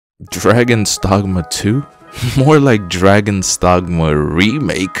Dragon's Dogma 2? More like Dragon's Dogma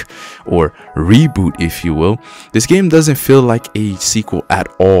remake or reboot, if you will. This game doesn't feel like a sequel at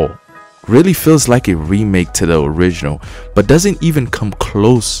all. Really feels like a remake to the original, but doesn't even come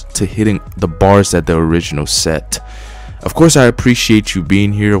close to hitting the bars that the original set. Of course, I appreciate you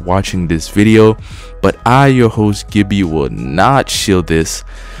being here watching this video, but I, your host Gibby, will not shield this.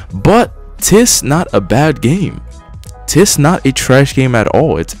 But 'tis not a bad game. 'Tis not a trash game at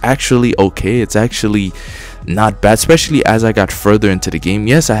all. It's actually okay. It's actually not bad, especially as I got further into the game.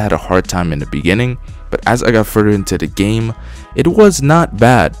 Yes, I had a hard time in the beginning, but as I got further into the game, it was not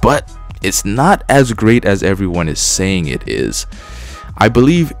bad, but it's not as great as everyone is saying it is. I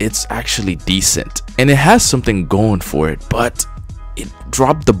believe it's actually decent and it has something going for it, but it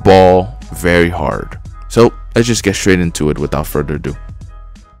dropped the ball very hard. So let's just get straight into it without further ado.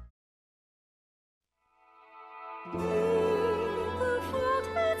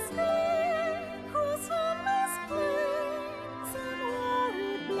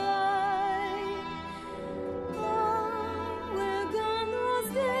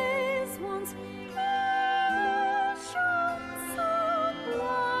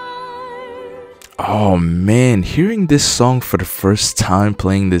 Oh man, hearing this song for the first time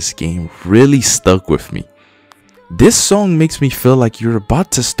playing this game really stuck with me. This song makes me feel like you're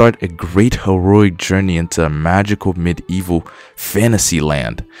about to start a great heroic journey into a magical medieval fantasy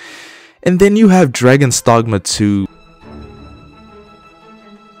land. And then you have Dragon's Dogma 2.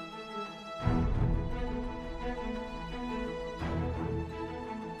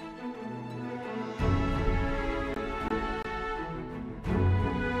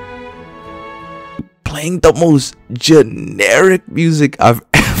 Playing the most generic music I've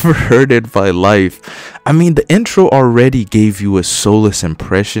ever heard in my life. I mean, the intro already gave you a soulless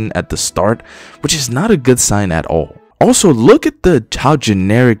impression at the start, which is not a good sign at all. Also, look at how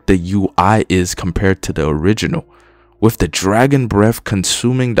generic the UI is compared to the original, with the dragon breath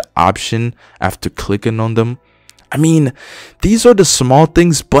consuming the option after clicking on them. I mean, these are the small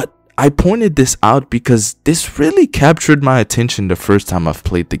things, but I pointed this out because this really captured my attention the first time I've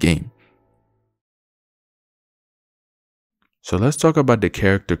played the game. So let's talk about the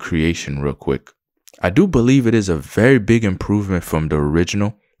character creation real quick. I do believe it is a very big improvement from the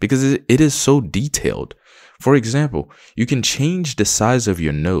original because it is so detailed. For example, you can change the size of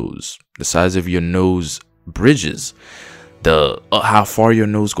your nose, the size of your nose bridges, how far your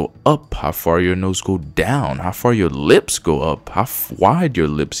nose go up, how far your nose go down, how far your lips go up, how wide your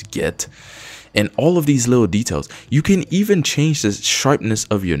lips get, and all of these little details. You can even change the sharpness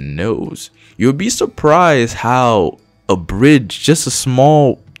of your nose. You'll be surprised how a bridge, just a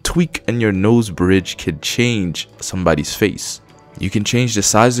small tweak in your nose bridge, could change somebody's face. You can change the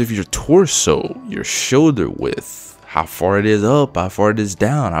size of your torso, your shoulder width, how far it is up, how far it is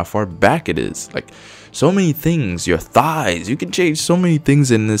down, how far back it is. Like, so many things. Your thighs. You can change so many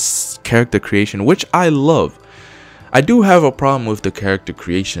things in this character creation, which I love. I do have a problem with the character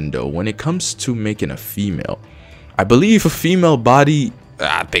creation though when it comes to making a female. I believe a female body,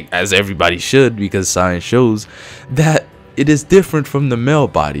 I think as everybody should, because science shows that it is different from the male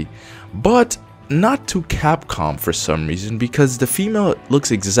body, but not to Capcom for some reason, because the female looks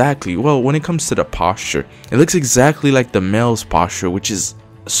exactly, well, when it comes to the posture, it looks exactly like the male's posture, which is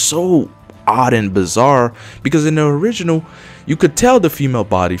so odd and bizarre, because in the original you could tell the female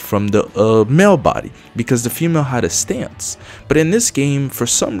body from the male body because the female had a stance, but in this game for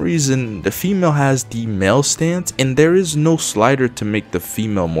some reason the female has the male stance and there is no slider to make the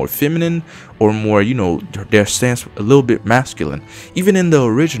female more feminine or more, you know, their stance a little bit masculine. Even in the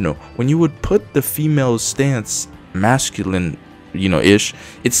original, when you would put the female's stance masculine, you know, ish,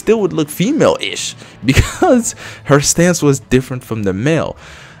 it still would look female-ish because her stance was different from the male.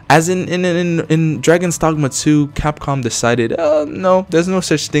 As in Dragon's Dogma 2, Capcom decided, no, there's no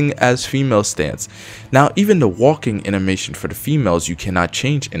such thing as female stance. Now, even the walking animation for the females you cannot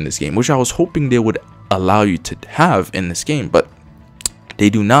change in this game, which I was hoping they would allow you to have in this game, but they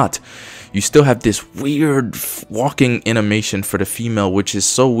do not. You still have this weird walking animation for the female, which is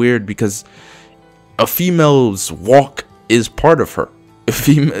so weird because a female's walk is part of her.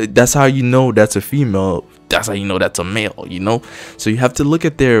 That's how you know that's a female. That's how you know that's a male, you know? So you have to look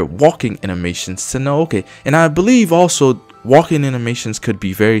at their walking animations to know, okay. And I believe also walking animations could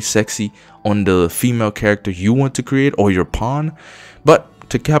be very sexy on the female character you want to create or your pawn. But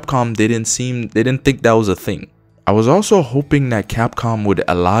to Capcom, they didn't think that was a thing. I was also hoping that Capcom would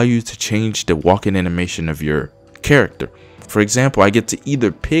allow you to change the walking animation of your character. For example, I get to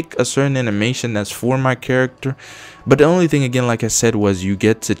either pick a certain animation that's for my character, but the only thing, again, like I said, was you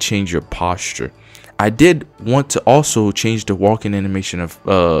get to change your posture. I did want to also change the walking animation of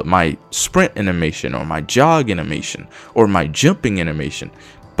my sprint animation, or my jog animation, or my jumping animation,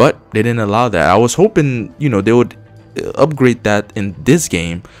 but they didn't allow that. I was hoping, you know, they would upgrade that in this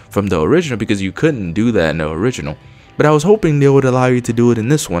game from the original, because you couldn't do that in the original. But I was hoping they would allow you to do it in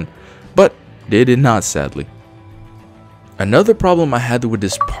this one, but they did not, sadly. Another problem I had with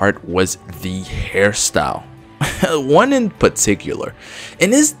this part was the hairstyle. One in particular,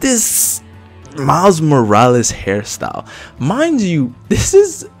 and it's this Miles Morales hairstyle. Mind you, this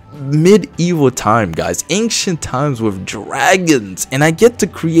is medieval time, guys, ancient times with dragons, and I get to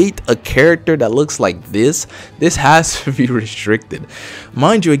create a character that looks like this. This has to be restricted.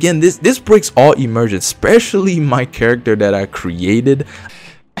 Mind you, again, this breaks all immersion, especially my character that I created.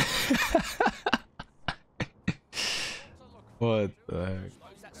 What the heck?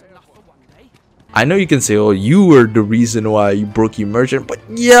 I know you can say, oh, you were the reason why you broke immersion, but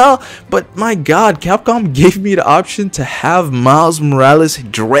yeah, but my god, Capcom gave me the option to have Miles Morales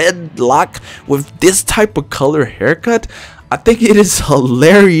dreadlock with this type of color haircut. I think it is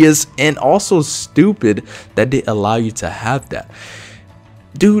hilarious and also stupid that they allow you to have that.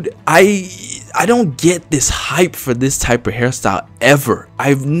 Dude, I don't get this hype for this type of hairstyle ever.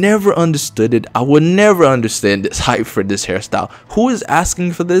 I've never understood it. I will never understand this hype for this hairstyle. Who is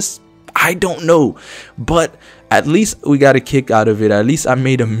asking for this? I don't know, but at least we got a kick out of it. At least I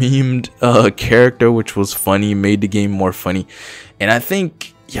made a memed character, which was funny, made the game more funny. And I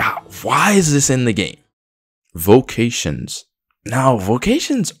think, yeah, why is this in the game? Vocations. Now,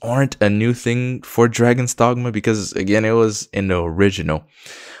 vocations aren't a new thing for Dragon's Dogma, because again, it was in the original.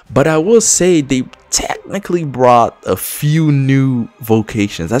 But I will say they technically brought a few new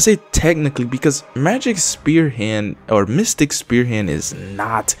vocations. I say technically because Magic Spear Hand or Mystic Spear Hand is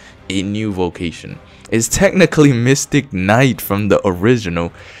not a new vocation. It's technically Mystic Knight from the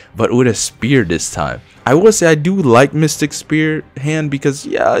original, but with a spear this time. I will say I do like Mystic Spear Hand because,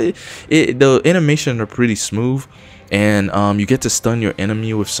 yeah, the animations are pretty smooth, and you get to stun your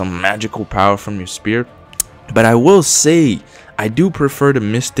enemy with some magical power from your spear. But I will say I do prefer the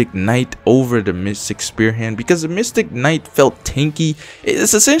Mystic Knight over the Mystic Spear Hand, because the Mystic Knight felt tanky.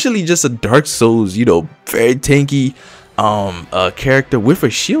 It's essentially just a Dark Souls, you know, very tanky character with a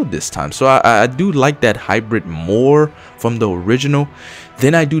shield this time. So I do like that hybrid more from the original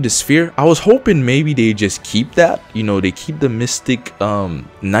than I do the Sphere. I was hoping maybe they just keep that, you know, they keep the Mystic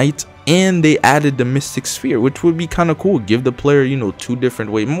Knight and they added the Mystic Sphere, which would be kind of cool. Give the player, you know, two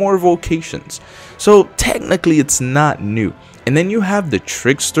different ways, more vocations. So technically it's not new. And then you have the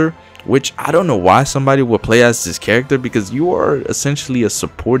Trickster, which I don't know why somebody would play as this character, because you are essentially a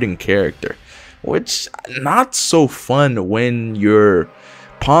supporting character, which not so fun when your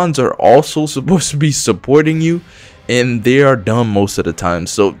pawns are also supposed to be supporting you, and they are dumb most of the time.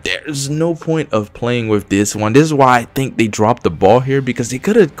 So there's no point of playing with this one. This is why I think they dropped the ball here, because they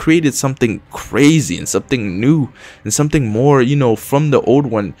could have created something crazy and something new and something more, you know, from the old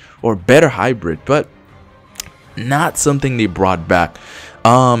one, or better hybrid, but not something they brought back.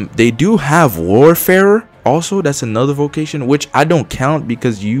 They do have Warfarer also. That's another vocation, which I don't count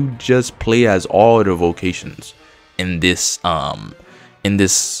because you just play as all the vocations in this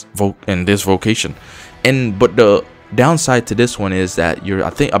vocation. But the downside to this one is that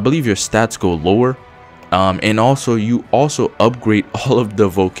I believe your stats go lower, and also you also upgrade all of the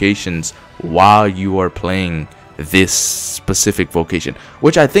vocations while you are playing this specific vocation,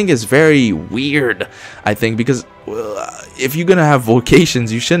 which I think is very weird. I think because if you're gonna have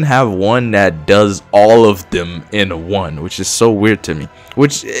vocations, you shouldn't have one that does all of them in one, which is so weird to me.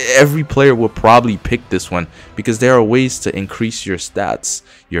 Which every player will probably pick this one, because there are ways to increase your stats,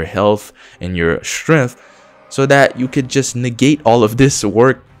 your health, and your strength, so that you could just negate all of this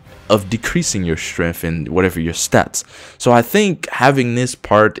work of decreasing your strength and whatever your stats. So I think having this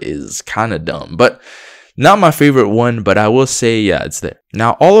part is kind of dumb, but not my favorite one. But I will say, yeah, it's there.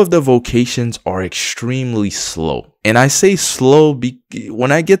 Now, all of the vocations are extremely slow, and I say slow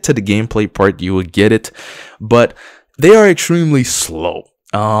when I get to the gameplay part, you will get it, but they are extremely slow.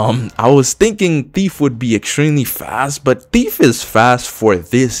 I was thinking Thief would be extremely fast, but Thief is fast for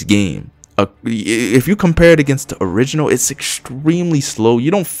this game. If you compare it against the original, it's extremely slow.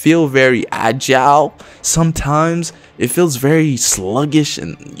 You don't feel very agile. Sometimes it feels very sluggish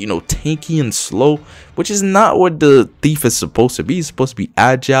and, you know, tanky and slow, which is not what the Thief is supposed to be. It's supposed to be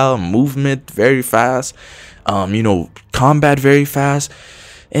agile, movement very fast, you know, combat very fast.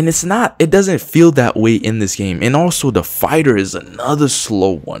 And it doesn't feel that way in this game. And also the fighter is another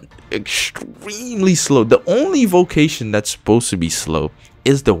slow one, extremely slow. The only vocation that's supposed to be slow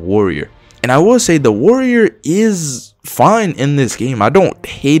is the warrior. And I will say the warrior is fine in this game. I don't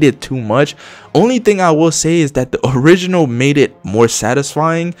hate it too much. Only thing I will say is that the original made it more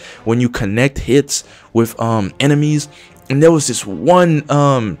satisfying when you connect hits with enemies. And there was this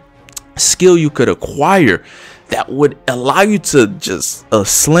one skill you could acquire that would allow you to just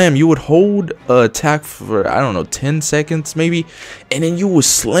slam. You would hold attack for, I don't know, 10 seconds maybe, and then you would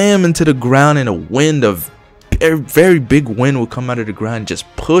slam into the ground, and a wind of very big wind would come out of the ground and just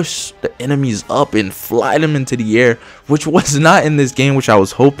push the enemies up and fly them into the air, which was not in this game, which I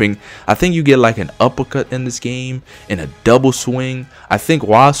was hoping. I think you get like an uppercut in this game and a double swing. I think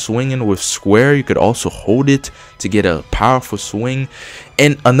while swinging with square, you could also hold it to get a powerful swing.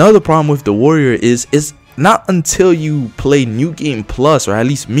 And another problem with the warrior is not until you play New Game Plus, or at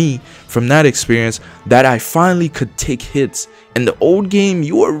least me from that experience, that I finally could take hits. In the old game,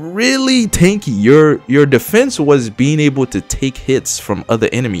 you were really tanky. Your defense was being able to take hits from other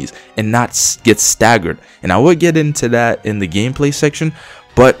enemies and not get staggered. And I will get into that in the gameplay section,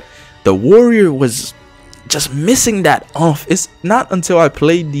 but the warrior was just missing that oomph. It's not until I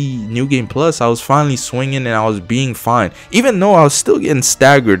played the New Game Plus I was finally swinging and I was being fine, even though I was still getting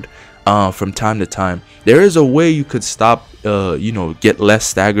staggered from time to time. There is a way you could stop get less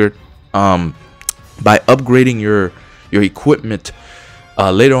staggered by upgrading your equipment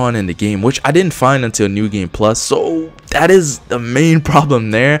later on in the game, which I didn't find until New Game Plus. So that is the main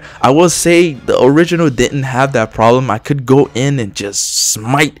problem there. I will say the original didn't have that problem. I could go in and just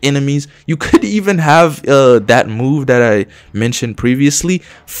smite enemies. You could even have that move that I mentioned previously,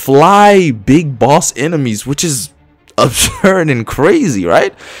 fly big boss enemies, which is absurd and crazy,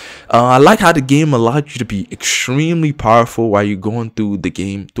 right? I like how the game allowed you to be extremely powerful while you're going throughout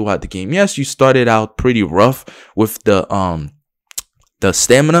the game. Yes, you started out pretty rough with the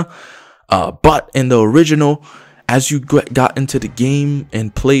stamina, but in the original, as you got into the game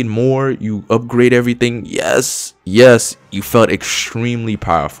and played more, you upgrade everything. Yes, you felt extremely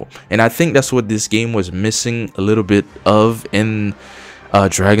powerful, and I think that's what this game was missing a little bit of in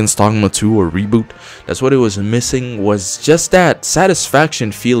Dragon's Dogma 2 or Reboot. That's what it was missing, was just that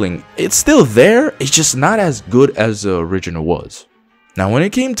satisfaction feeling. It's still there, it's just not as good as the original was. Now when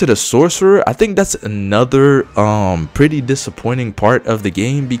it came to the sorcerer, I think that's another pretty disappointing part of the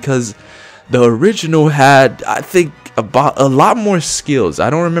game, because the original had, I think, about a lot more skills. I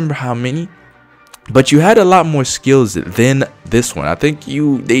don't remember how many, but you had a lot more skills than this one. I think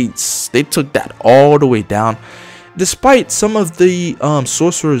they took that all the way down. Despite some of the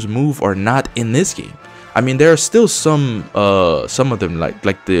sorcerer's move are not in this game. I mean, there are still some of them,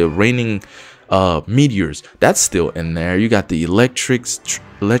 like the raining meteors, that's still in there. You got the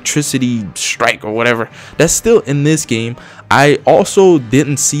electricity strike or whatever, that's still in this game. I also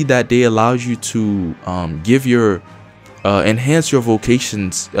didn't see that they allowed you to give your enhance your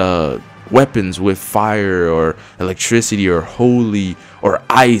vocations weapons with fire or electricity or holy or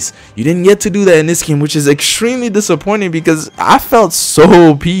ice. You didn't get to do that in this game, which is extremely disappointing, because I felt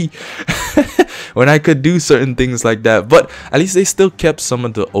so OP when I could do certain things like that. But at least they still kept some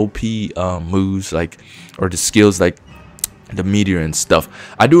of the OP moves, or the skills, like the meteor and stuff.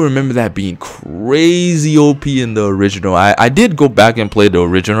 I do remember that being crazy OP in the original. I did go back and play the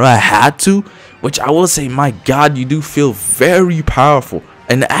original. I had to, which I will say, my god, you do feel very powerful,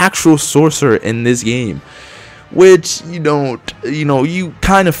 an actual sorcerer in this game, which you don't, you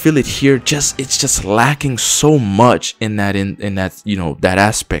kind of feel it here. It's just lacking so much in that that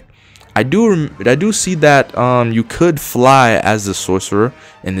aspect. I do see that you could fly as the sorcerer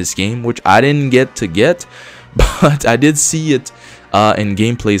in this game, which I didn't get, but I did see it in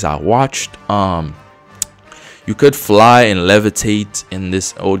gameplays I watched. You could fly and levitate in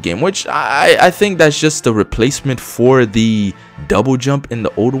this old game, which I think that's just a replacement for the double jump in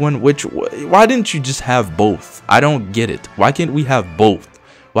the old one. Which, why didn't you just have both? I don't get it. Why can't we have both?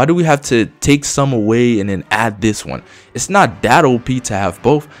 Why do we have to take some away and then add this one? It's not that OP to have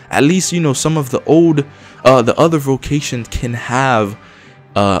both. At least, some of the other vocations can have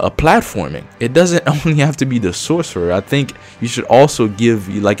a platforming. It doesn't only have to be the sorcerer. I think you should also give,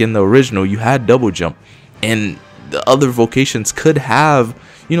 like in the original, you had double jump, and the other vocations could have,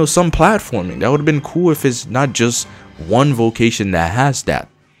 some platforming. That would have been cool if it's not just one vocation that has that.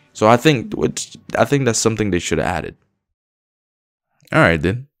 So I think that's something they should have added. All right,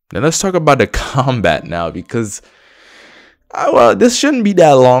 then let's talk about the combat now, because Well, this shouldn't be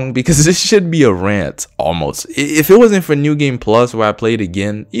that long because this should be a rant almost. If it wasn't for New Game Plus where I played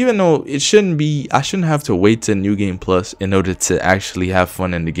again, even though it shouldn't be, I shouldn't have to wait to New Game Plus in order to actually have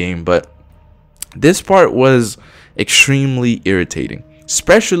fun in the game. But this part was extremely irritating,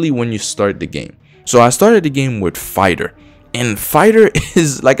 especially when you start the game. So I started the game with Fighter. And Fighter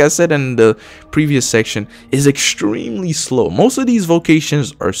is, like I said in the previous section, is extremely slow. Most of these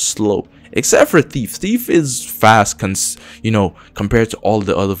vocations are slow, except for Thief. Thief is fast, compared to all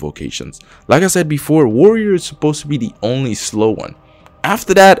the other vocations. Like I said before, Warrior is supposed to be the only slow one.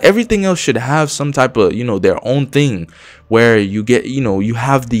 After that, everything else should have some type of, their own thing where you get, you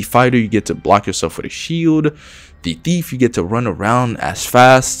have the Fighter, you get to block yourself with a shield. The Thief, you get to run around as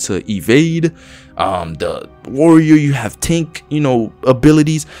fast to evade. The Warrior, you have tank,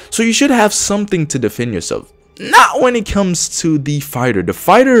 abilities. So you should have something to defend yourself. Not when it comes to the Fighter. The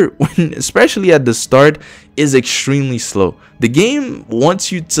Fighter, especially at the start, is extremely slow. The game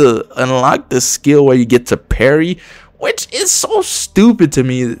wants you to unlock the skill where you get to parry, which is so stupid to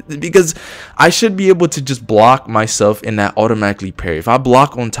me because I should be able to just block myself and that automatically parry. If I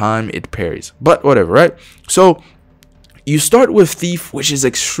block on time, it parries. But whatever, right? So you start with Thief, which is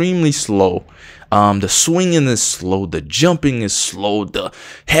extremely slow. The swinging is slow, the jumping is slow, the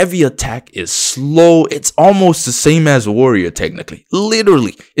heavy attack is slow. It's almost the same as Warrior technically.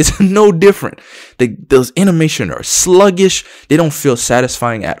 Literally, it's no different. Those animations are sluggish. They don't feel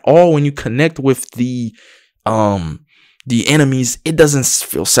satisfying at all. When you connect with the enemies, it doesn't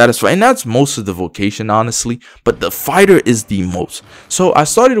feel satisfying. And that's most of the vocation, honestly, but the Fighter is the most. So I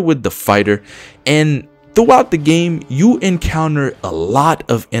started with the Fighter, and throughout the game you encounter a lot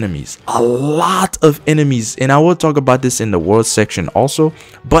of enemies, and I will talk about this in the world section also.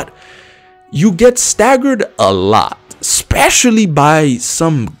 But you get staggered a lot, especially by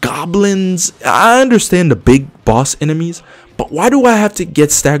some goblins. I understand the big boss enemies, but why do I have to get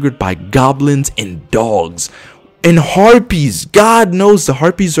staggered by goblins and dogs and harpies? God knows the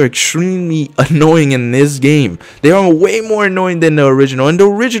harpies are extremely annoying in this game. They are way more annoying than the original. In the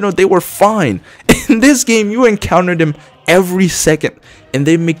original, they were fine. In this game, you encounter them every second, and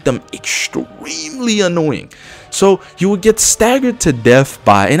they make them extremely annoying. So you will get staggered to death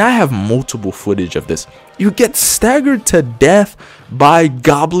by, and I have multiple footage of this, you get staggered to death by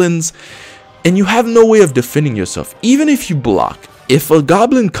goblins, and you have no way of defending yourself. Even if you block, if a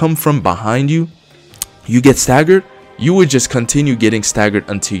goblin come from behind you, you get staggered, you would just continue getting staggered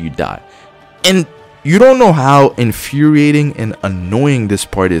until you die. And you don't know how infuriating and annoying this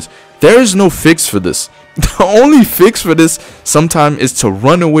part is. There is no fix for this. The only fix for this sometimes is to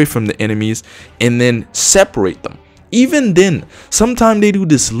run away from the enemies and then separate them. Even then, sometimes they do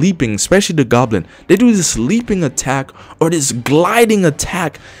this leaping, especially the goblin. They do this leaping attack or this gliding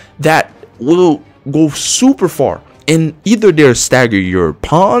attack that will go super far. And either they'll stagger your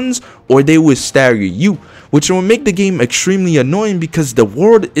pawns or they will stagger you, which will make the game extremely annoying because the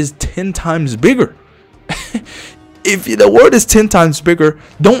world is 10 times bigger. If the world is 10 times bigger,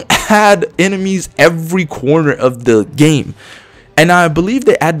 don't add enemies every corner of the game. And I believe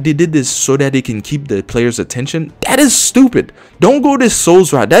they did this so that they can keep the player's attention. That is stupid. Don't go this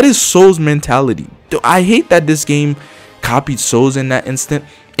Souls route. That is Souls mentality. I hate that this game copied Souls in that instant.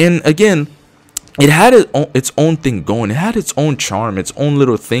 And again, it had its own thing going. It had its own charm, its own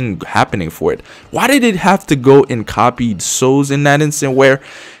little thing happening for it. Why did it have to go and copy Souls in that instant where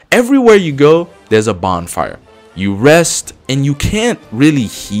everywhere you go, there's a bonfire? You rest and you can't really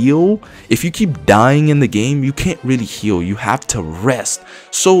heal. If you keep dying in the game, you can't really heal. You have to rest.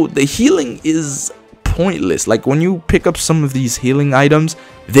 So the healing is pointless. Like when you pick up some of these healing items,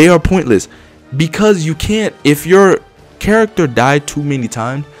 they are pointless because you can't. If your character died too many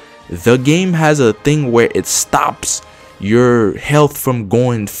times, the game has a thing where it stops your health from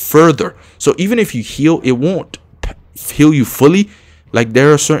going further. So even if you heal, it won't heal you fully. Like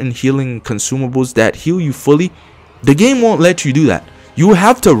there are certain healing consumables that heal you fully. The game won't let you do that. You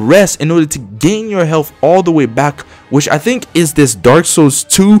have to rest in order to gain your health all the way back, which I think is this Dark Souls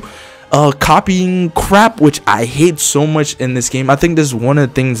 2 copying crap, which I hate so much in this game. I think this is one of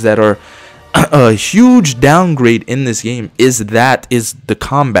the things that are a huge downgrade in this game is the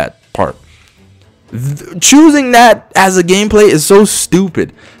combat part. Choosing that as a gameplay is so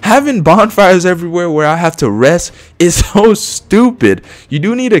stupid. Having bonfires everywhere where I have to rest is so stupid. You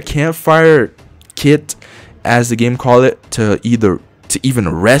do need a campfire kit, as the game call it, to even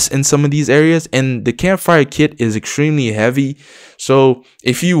rest in some of these areas, and the campfire kit is extremely heavy. So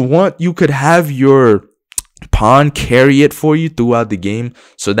if you want, you could have your pawn carry it for you throughout the game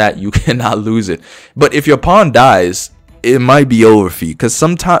so that you cannot lose it. But if your pawn dies, it might be over for you, because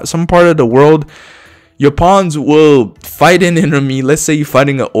some part of the world your pawns will fight an enemy. Let's say you're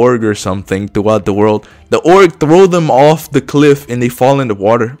fighting an orc or something throughout the world. The orc throw them off the cliff and they fall in the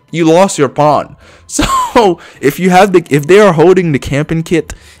water. You lost your pawn. So if they are holding the camping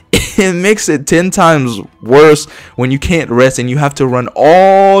kit, it makes it 10 times worse when you can't rest and you have to run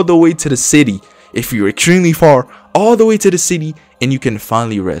all the way to the city. If you're extremely far, all the way to the city, and you can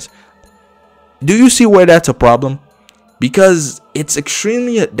finally rest. Do you see where that's a problem? Because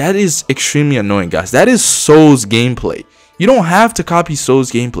that is extremely annoying, guys. That is Soul's gameplay. You don't have to copy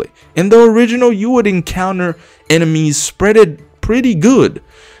Soul's gameplay. In the original, you would encounter enemies spreaded pretty good.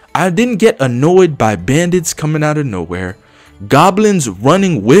 I didn't get annoyed by bandits coming out of nowhere, goblins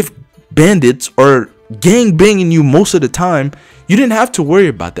running with bandits, or gang banging you most of the time. You didn't have to worry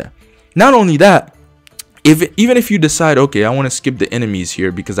about that. Not only that, even if you decide, okay, I want to skip the enemies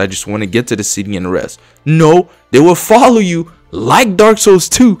here because I just want to get to the city and rest. No, they will follow you like Dark Souls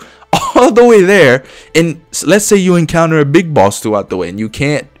 2 all the way there. And let's say you encounter a big boss throughout the way and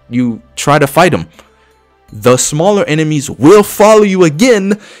you try to fight him. The smaller enemies will follow you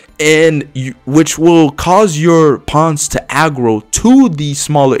again, which will cause your pawns to aggro to the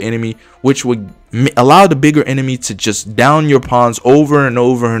smaller enemy, which would allow the bigger enemy to just down your pawns over and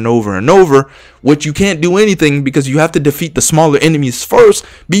over and over and over, which you can't do anything because you have to defeat the smaller enemies first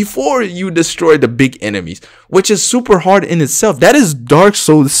before you destroy the big enemies, which is super hard in itself. That is Dark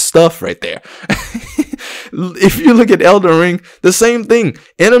Souls stuff right there. If you look at Elden Ring, the same thing.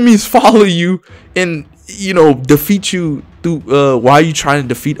 Enemies follow you and defeat you through while you trying to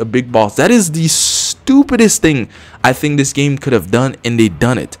defeat a big boss. That is the stupidest thing I think this game could have done, and they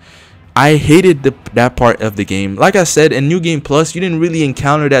done it. I hated that part of the game. Like I said, in New Game Plus, you didn't really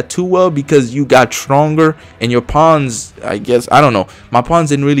encounter that too well because you got stronger and your pawns, I don't know, my pawns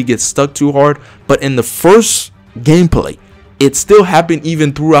didn't really get stuck too hard. But in the first gameplay, it still happened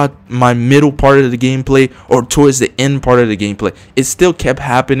even throughout my middle part of the gameplay or towards the end part of the gameplay. It still kept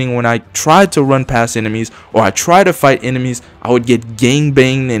happening when I tried to run past enemies or I tried to fight enemies. I would get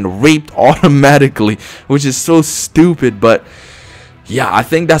gangbanged and raped automatically, which is so stupid. But yeah, I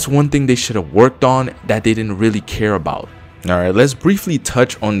think that's one thing they should have worked on that they didn't really care about. Alright, let's briefly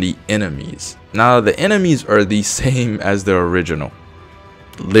touch on the enemies. Now, the enemies are the same as the original.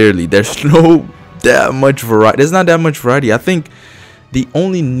 Literally, there's no that much variety. There's not that much variety. I think the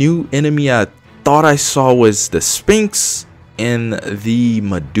only new enemy I thought I saw was the Sphinx and the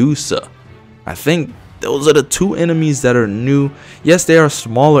Medusa. I think those are the two enemies that are new. Yes, there are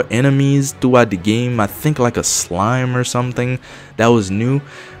smaller enemies throughout the game. I think like a slime or something that was new.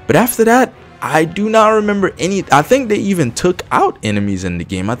 But after that, I do not remember any. I think they even took out enemies in the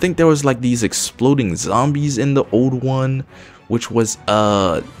game. I think there was like these exploding zombies in the old one, which was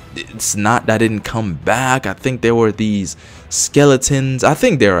that didn't come back. I think there were these skeletons. I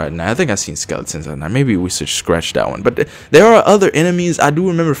think I've seen skeletons on that. Maybe we should scratch that one. But there are other enemies I do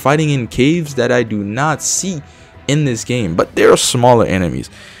remember fighting in caves that I do not see in this game, but there are smaller enemies.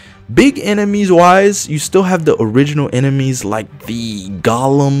 Big enemies wise, you still have the original enemies like the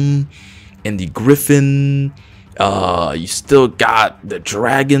golem and the griffin. You still got the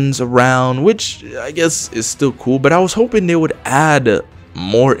dragons around, which I guess is still cool, but I was hoping they would add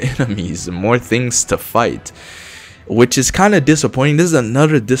more enemies, more things to fight, which is kind of disappointing. This is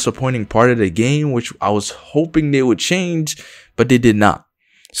another disappointing part of the game, which I was hoping they would change, but they did not.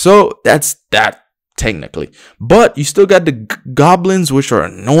 So that's that technically. But you still got the goblins, which are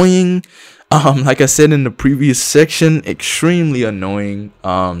annoying. Like I said in the previous section, extremely annoying.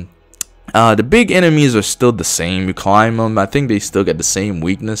 The big enemies are still the same. You climb them. I think they still get the same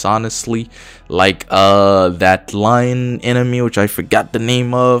weakness, honestly. Like that lion enemy, which I forgot the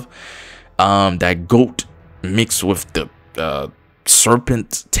name of. That goat mixed with the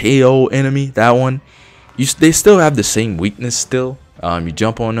serpent tail enemy. That one. They still have the same weakness still. You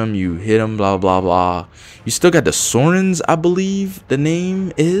jump on them, you hit them, blah blah blah. You still got the Sorens, I believe the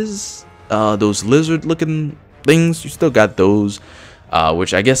name is. Those lizard looking things. You still got those.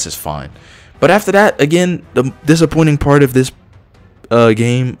 Which I guess is fine. But after that, again, the disappointing part of this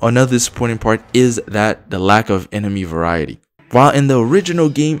game, another disappointing part is that the lack of enemy variety. While in the original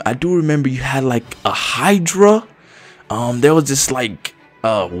game, I do remember you had like a Hydra. There was this like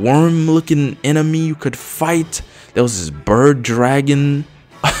worm looking enemy you could fight. There was this bird dragon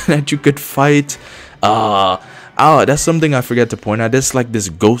that you could fight. That's something I forgot to point out. There's like this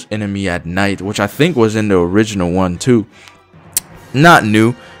ghost enemy at night, which I think was in the original one too. Not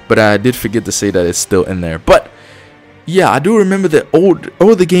new, but I did forget to say that it's still in there. But yeah, I do remember the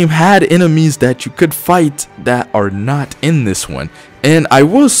older game had enemies that you could fight that are not in this one. And I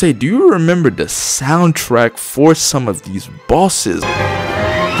will say, do you remember the soundtrack for some of these bosses?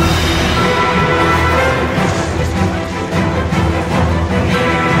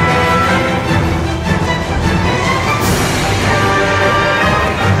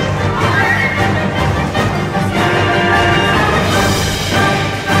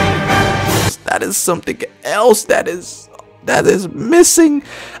 is something else that is missing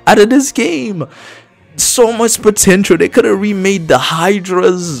out of this game. So much potential. They could have remade the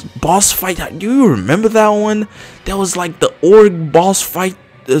Hydra's boss fight. Do you remember that one? That was like the org boss fight.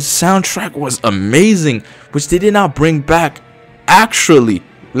 The soundtrack was amazing, which they did not bring back. Actually,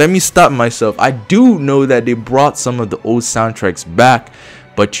 let me stop myself. I do know that they brought some of the old soundtracks back,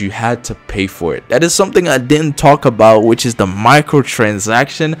 but you had to pay for it. That is something I didn't talk about, which is the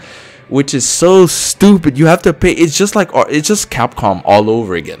microtransaction, which is so stupid. You have to pay. It's just Capcom all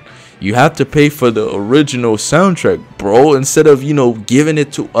over again. You have to pay for the original soundtrack, bro, instead of, you know, giving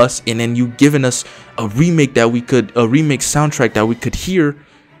it to us and then you giving us a remake soundtrack that we could hear.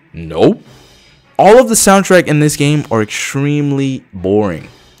 Nope. All of the soundtrack in this game are extremely boring,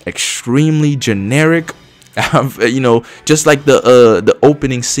 extremely generic. You know, just like the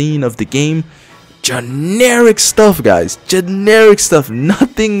opening scene of the game. Generic stuff, guys. Generic stuff.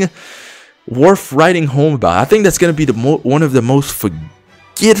 Nothing worth writing home about. I think that's gonna be one of the most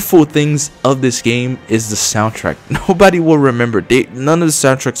forgetful things of this game is the soundtrack. Nobody will remember. None of the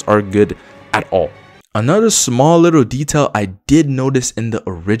soundtracks are good at all. Another small little detail I did notice in the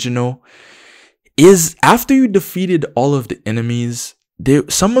original is after you defeated all of the enemies,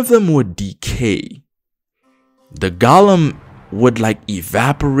 some of them would decay. The golem would like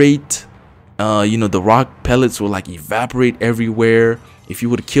evaporate. You know, the rock pellets will like evaporate everywhere. If you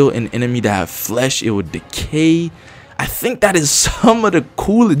would kill an enemy that have flesh, it would decay. I think that is some of the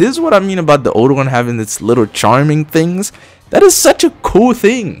coolest. This is what I mean about the old one having its little charming things. That is such a cool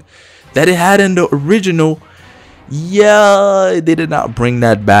thing that it had in the original. Yeah, they did not bring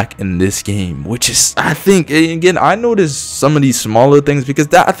that back in this game, which is, I think, again, I noticed some of these smaller things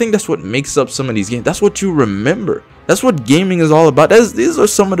because I think that's what makes up some of these games. That's what you remember. That's what gaming is all about. These are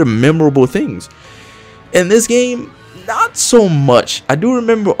some of the memorable things. In this game, not so much. I do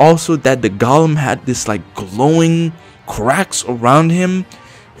remember also that the golem had this like glowing cracks around him,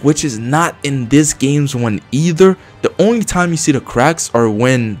 which is not in this game's one either. The only time you see the cracks are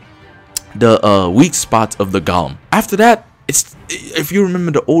when the weak spots of the golem. After that, if you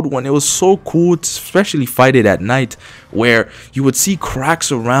remember the old one, it was so cool to especially fight it at night, where you would see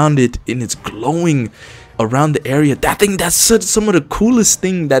cracks around it and it's glowing around the area. I think that's some of the coolest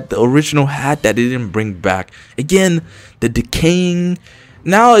thing that the original had that it didn't bring back. Again, the decaying.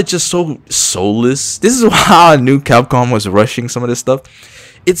 Now it's just so soulless. This is how I knew Capcom was rushing some of this stuff.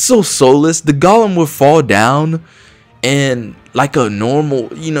 It's so soulless. The golem would fall down and like a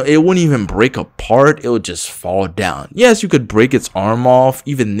normal, you know, it wouldn't even break apart. It would just fall down. Yes, you could break its arm off.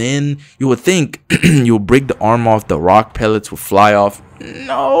 Even then, you would think you'll break the arm off, the rock pellets will fly off.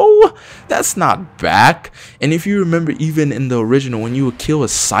 No, that's not back. And if you remember, even in the original, when you would kill a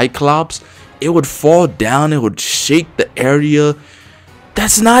cyclops, it would fall down, it would shake the area.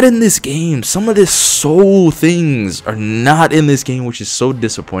 That's not in this game. Some of these soul things are not in this game, which is so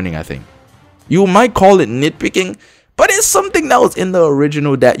disappointing, I think. You might call it nitpicking, but it's something that was in the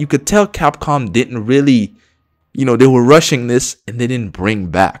original that you could tell Capcom didn't really, you know, they were rushing this and they didn't bring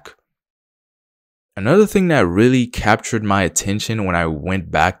back. Another thing that really captured my attention when I went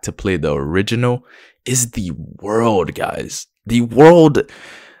back to play the original is the world, guys. The world,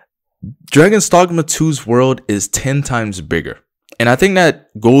 Dragon's Dogma 2's world is 10 times bigger. And I think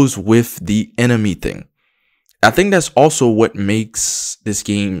that goes with the enemy thing. I think that's also what makes this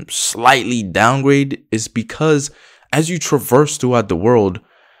game slightly downgrade, is because as you traverse throughout the world,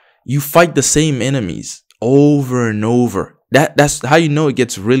 you fight the same enemies over and over. That's how you know it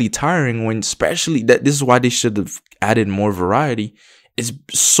gets really tiring, when especially that this is why they should have added more variety. It's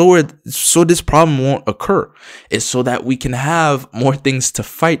so this problem won't occur. It's so that we can have more things to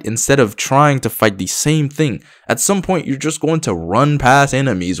fight instead of trying to fight the same thing. At some point, you're just going to run past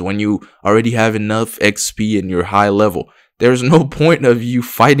enemies when you already have enough XP and you're high level. There's no point of you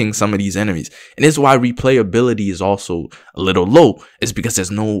fighting some of these enemies. And this is why replayability is also a little low. It's because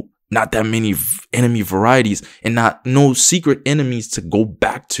there's not that many enemy varieties and no secret enemies to go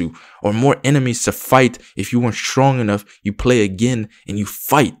back to, or more enemies to fight. If you weren't strong enough, you play again and you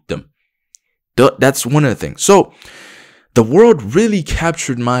fight them. That's one of the things. So the world really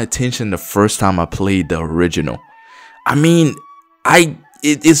captured my attention the first time I played the original. I mean,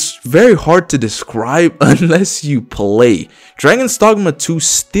 it's very hard to describe unless you play. Dragon's Dogma 2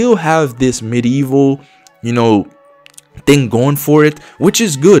 still have this medieval, you know, thing going for it, which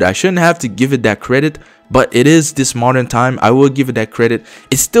is good. I shouldn't have to give it that credit, but it is this modern time. I will give it that credit.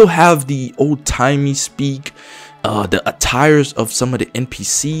 It still have the old-timey speak. The attires of some of the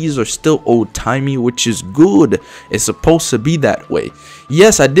NPCs are still old-timey, which is good. It's supposed to be that way.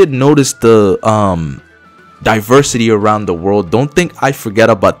 Yes, I did notice the diversity around the world. Don't think I forget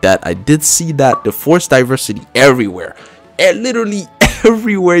about that. I did see that the force diversity everywhere, and literally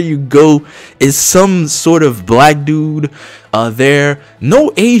everywhere you go is some sort of black dude there.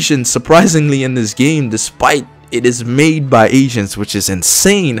 No Asians, surprisingly, in this game, despite it is made by Asians, which is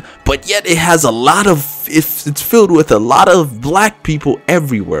insane, but yet it has a lot of, it's filled with a lot of black people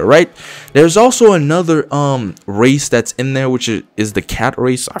everywhere, right? There's also another race that's in there, which is the cat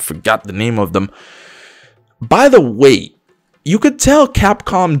race. I forgot the name of them. By the way, you could tell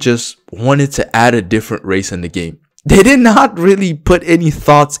Capcom just wanted to add a different race in the game. They did not really put any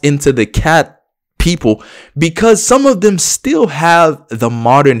thoughts into the cat people, because some of them still have the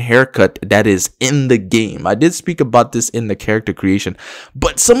modern haircut that is in the game. I did speak about this in the character creation,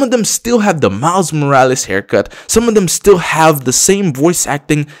 but some of them still have the Miles Morales haircut. Some of them still have the same voice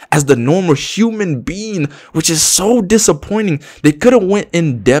acting as the normal human being, which is so disappointing. They could have went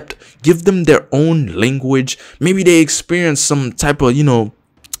in depth, give them their own language. Maybe they experienced some type of, you know,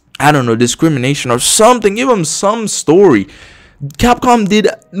 I don't know, discrimination or something. Give them some story. Capcom did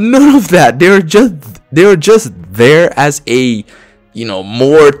none of that. They were just there as a, you know,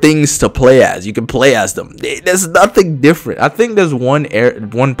 more things to play as. You can play as them. There's nothing different. I think there's one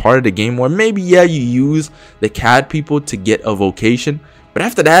part of the game where maybe, yeah, you use the cat people to get a vocation, but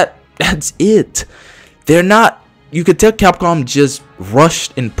after that, that's it. They're not. You could tell Capcom just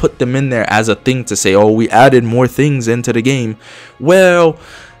rushed and put them in there as a thing to say, oh, we added more things into the game. Well,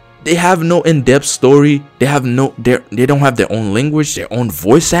 they have no in-depth story. They don't have their own language, their own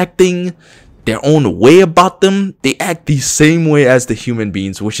voice acting, their own way about them. They act the same way as the human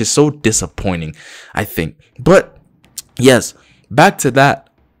beings, which is so disappointing, I think. But yes, back to that.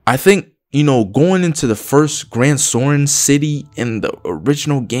 I think, you know, going into the first Grand Soren city in the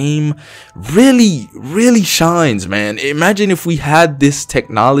original game really shines, man. Imagine if we had this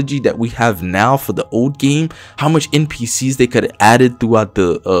technology that we have now for the old game, how much NPCs they could have added throughout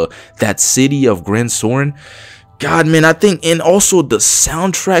the that city of Grand Soren. God, man, I think, and also the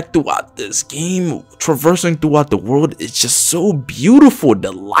soundtrack throughout this game, traversing throughout the world, it's just so beautiful.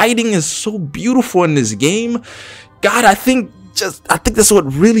 The lighting is so beautiful in this game. God, I think that's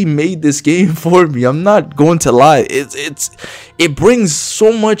what really made this game for me. I'm not going to lie. It brings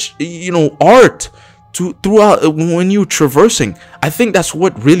so much, you know, art throughout when you're traversing. I think that's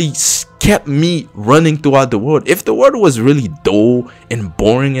what really kept me running throughout the world. If the world was really dull and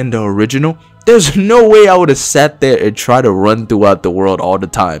boring in the original, there's no way I would have sat there and tried to run throughout the world all the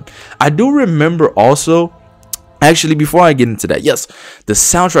time. I do remember also, actually, before I get into that, yes, the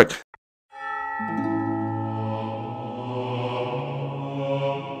soundtrack.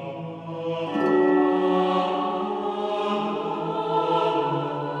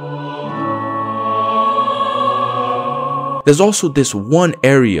 There's also this one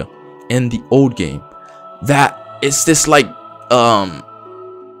area in the old game that is this like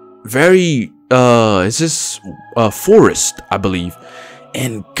it's this forest, I believe,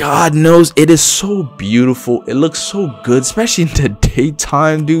 and God knows it is so beautiful. It looks so good, especially in the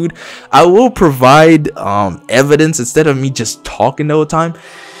daytime, dude. I will provide evidence instead of me just talking the whole time.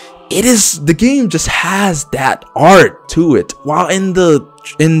 The game just has that art to it, while in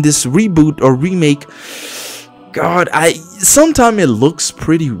this reboot or remake, God, sometimes it looks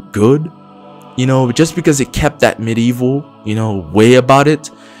pretty good, you know, just because it kept that medieval, you know, way about it.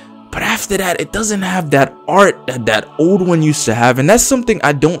 But after that, it doesn't have that art that old one used to have. And that's something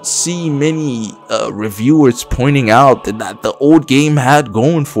I don't see many reviewers pointing out that the old game had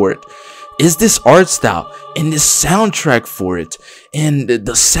going for it. Is this art style and this soundtrack for it, and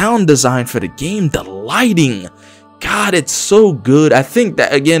the sound design for the game, the lighting. God, it's so good. I think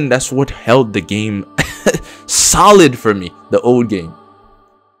that, again, that's what held the game solid for me, the old game.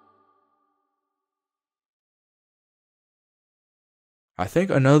 I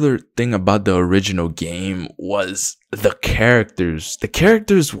think another thing about the original game was the characters. The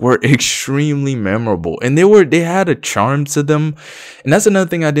characters were extremely memorable, and they had a charm to them. And that's another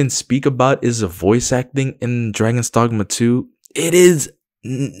thing I didn't speak about, is the voice acting in Dragon's Dogma 2. It is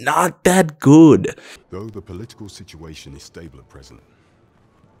not that good. Though the political situation is stable at present,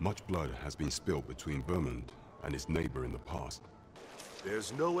 much blood has been spilled between Vermund and his neighbor in the past.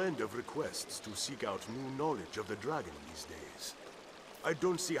 There's no end of requests to seek out new knowledge of the dragon these days. I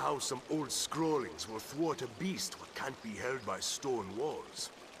don't see how some old scrollings will thwart a beast what can't be held by stone walls.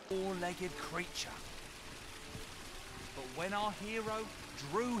 Four-legged creature. But when our hero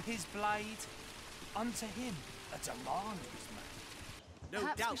drew his blade, unto him a demand was made. No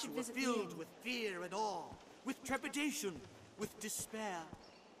doubt you were filled with fear and awe, with trepidation, with despair.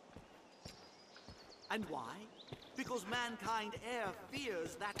 And why? because mankind e'er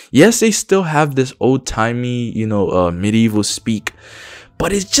fears that. Yes, they still have this old-timey, medieval speak,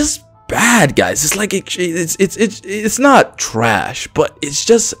 but it's just bad, guys. It's like it's not trash, but it's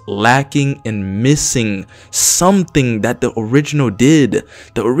just lacking and missing something that the original did.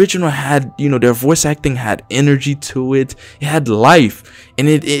 The original had, their voice acting had energy to it. It had life, and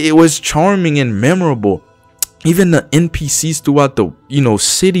it was charming and memorable. Even the NPCs throughout the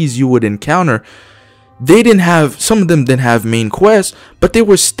cities you would encounter, some of them didn't have main quests, but they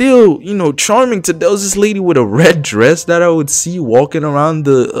were still, charming. There was this lady with a red dress that I would see walking around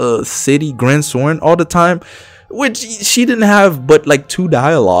the city, Grand Soren, all the time, which she didn't have but like 2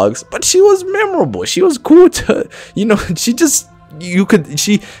 dialogues, but she was memorable. She was cool to,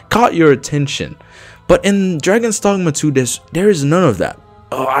 she caught your attention. But in Dragon's Dogma 2, there is none of that.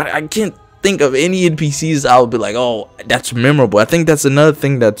 Oh, I can't think of any NPCs I'll be like, oh, that's memorable. I think that's another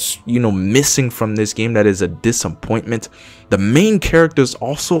thing that's missing from this game, that is a disappointment. The main characters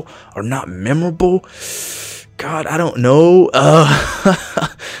also are not memorable. God, I don't know.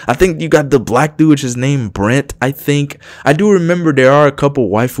 I think you got the black dude, which is named Brent. I think I do remember there are a couple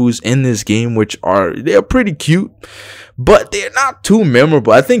waifus in this game which they're pretty cute, but they're not too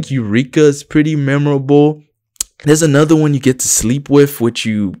memorable. I think Eureka is pretty memorable. There's another one you get to sleep with, which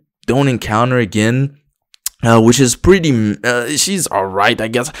you don't encounter again, which is pretty she's all right, I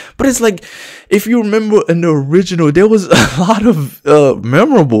guess. But it's like, if you remember in the original, there was a lot of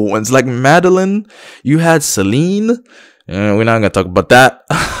memorable ones, like Madeline. You had Celine, we're not gonna talk about that.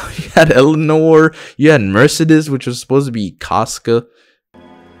 You had Eleanor, you had Mercedes, which was supposed to be Casca.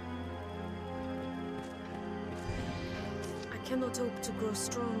 I cannot hope to grow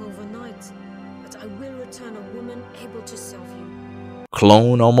strong overnight, but I will return a woman able to serve you.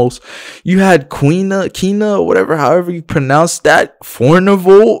 Clone almost. You had Kina, whatever, however you pronounce that,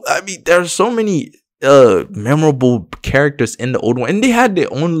 Fornival. I mean, there are so many memorable characters in the old one, and they had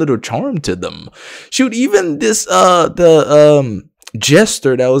their own little charm to them. Shoot, even this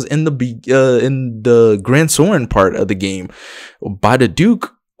jester that was in the Grand Soren part of the game by the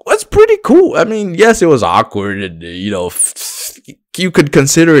Duke was pretty cool. I mean, yes, it was awkward, and you could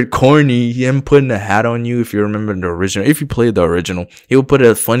consider it corny, him putting a hat on you. If you remember the original, if you played the original, he would put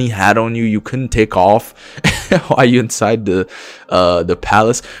a funny hat on you couldn't take off while you inside the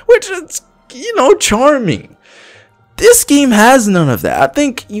palace, which is charming. This game has none of that. I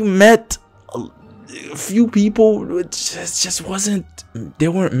think you met a few people which just they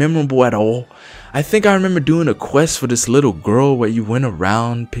weren't memorable at all. I think I remember doing a quest for this little girl where you went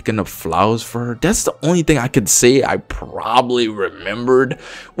around picking up flowers for her. That's the only thing I could say I probably remembered,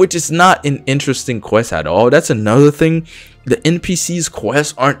 which is not an interesting quest at all. That's another thing. The NPC's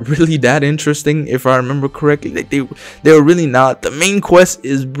quests aren't really that interesting, if I remember correctly. Like they're really not. The main quest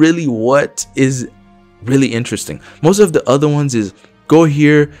is really what is really interesting. Most of the other ones is go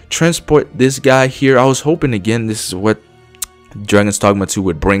here, transport this guy here. I was hoping, again, this is what Dragon's Dogma 2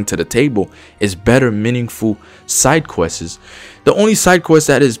 would bring to the table, is better, meaningful side quests. The only side quest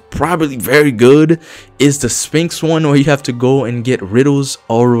that is probably very good is the Sphinx one, where you have to go and get riddles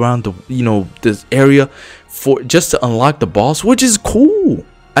all around the this area for just to unlock the boss, which is cool.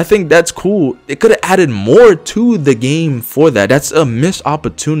 I think that's cool. It could have added more to the game for that. That's a missed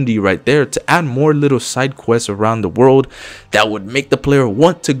opportunity right there, to add more little side quests around the world that would make the player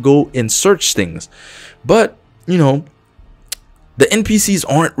want to go and search things. But the NPCs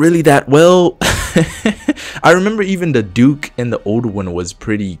aren't really that well. I remember even the Duke in the old one was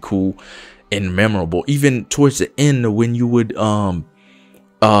pretty cool and memorable. Even towards the end, when you would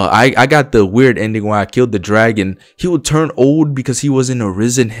I got the weird ending where I killed the dragon. He would turn old because he wasn't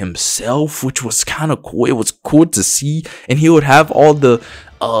arisen himself, which was kind of cool. It was cool to see, and he would have all the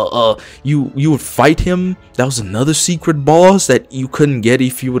you would fight him. That was another secret boss that you couldn't get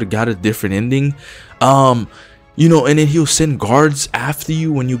if you would have got a different ending. And then he'll send guards after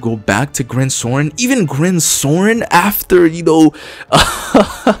you when you go back to Grand Soren. Even Grand Soren after, dude,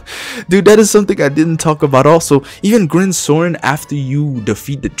 that is something I didn't talk about also. Even Grand Soren after you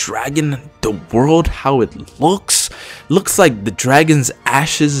defeat the dragon, the world, how it looks like the dragon's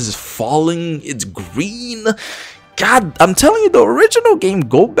ashes is falling. It's green. God, I'm telling you, the original game,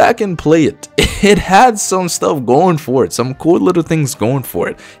 go back and play it. It had some stuff going for it, some cool little things going for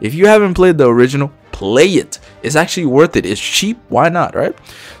it. If you haven't played the original, play it. It's actually worth it. It's cheap. Why not, right?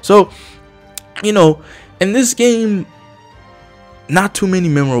 So, in this game, not too many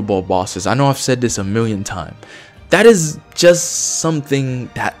memorable bosses. I know I've said this a million times. That is just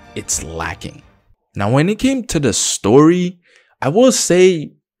something that it's lacking. Now, when it came to the story, I will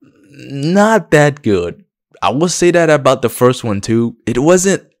say not that good. I will say that about the first one too. It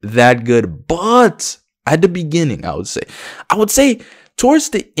wasn't that good, but At the beginning, I would say towards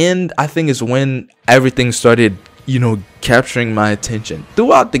the end, I think is when everything started, you know, capturing my attention.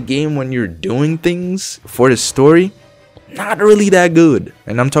 Throughout the game, when you're doing things for the story, not really that good.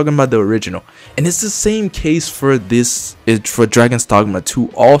 And I'm talking about the original. And it's the same case for for Dragon's Dogma 2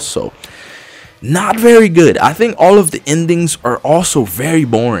 also. Not very good. I think all of the endings are also very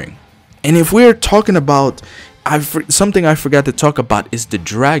boring. And if we're talking about something I forgot to talk about is the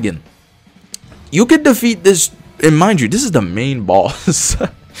dragon. You can defeat this, and mind you, this is the main boss.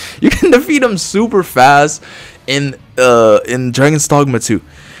 You can defeat him super fast in Dragon's Dogma 2.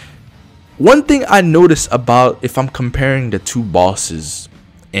 One thing I noticed about, if I'm comparing the two bosses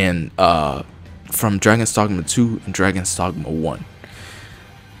in from Dragon's Dogma 2 and Dragon's Dogma 1,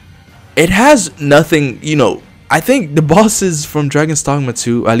 it has nothing, you know. I think the bosses from Dragon's Dogma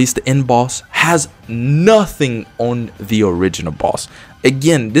 2, at least the end boss, has nothing on the original boss.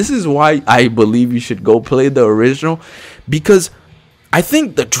 Again, this is why I believe you should go play the original, because I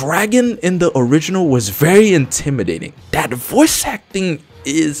think the dragon in the original was very intimidating. That voice acting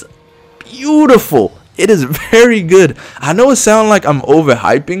is beautiful. It is very good. I know it sounds like I'm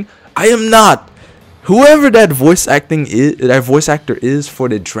overhyping. I am not. Whoever that voice actor is for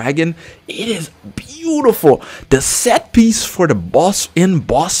the dragon, it is beautiful. The set piece for the boss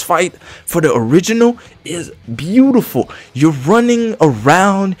fight for the original is beautiful. You're running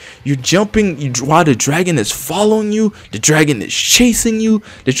around, you're jumping while the dragon is following you. The dragon is chasing you.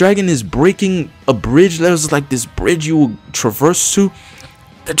 The dragon is breaking a bridge. There's like this bridge you will traverse to.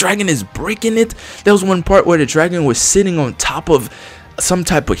 The dragon is breaking it. There was one part where the dragon was sitting on top of some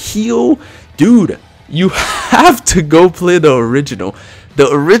type of hill. Dude, you have to go play the original. The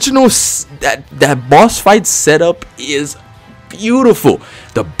original, that boss fight setup is beautiful.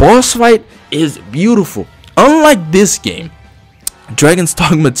 The boss fight is beautiful. Unlike this game, Dragon's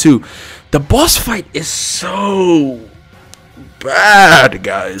Dogma 2, the boss fight is so bad,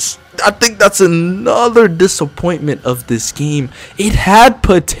 guys. I think that's another disappointment of this game. It had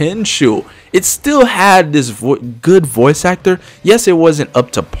potential. It still had this good voice actor. Yes, it wasn't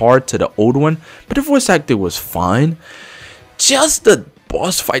up to par to the old one, but the voice actor was fine. Just the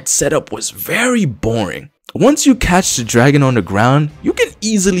boss fight setup was very boring. Once you catch the dragon on the ground, you can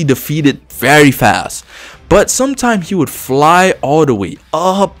easily defeat it very fast. But sometimes he would fly all the way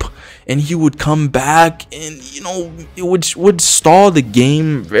up, and he would come back, and you know, it would stall the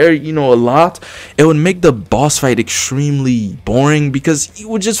game very, you know, a lot. It would make the boss fight extremely boring because he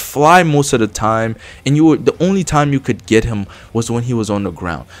would just fly most of the time, and the only time you could get him was when he was on the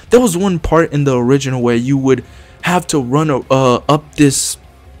ground. There was one part in the original where you would have to run up this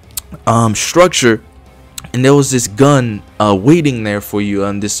structure, and there was this gun waiting there for you,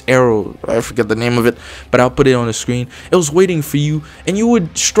 on this arrow. I forget the name of it, but I'll put it on the screen. It was waiting for you, and you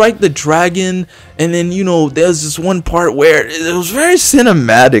would strike the dragon, and then, you know, there's this one part where it was very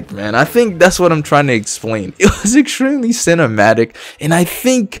cinematic, man. I think that's what I'm trying to explain. It was extremely cinematic, and I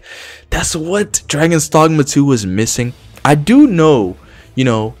think that's what Dragon's Dogma 2 was missing. I do know, you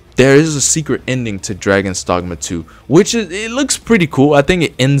know, there is a secret ending to Dragon's Dogma 2, which it looks pretty cool. I think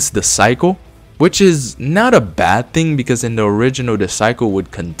it ends the cycle, which is not a bad thing, because in the original the cycle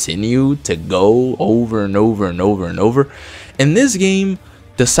would continue to go over and over and over and over. In this game,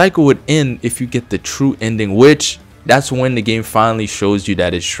 the cycle would end if you get the true ending, which that's when the game finally shows you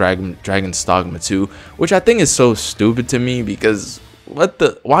that it's Dragon's Dogma 2, which I think is so stupid to me, because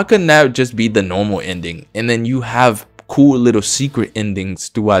why couldn't that just be the normal ending, and then you have cool little secret endings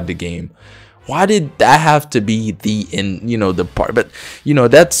throughout the game? Why did that have to be the end, you know, the part? But you know,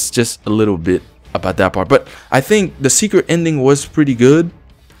 that's just a little bit about that part. But I think the secret ending was pretty good.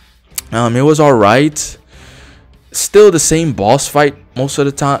 It was all right. Still the same boss fight most of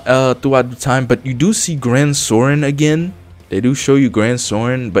the time, throughout the time, but you do see Grand Soren again. They do show you Grand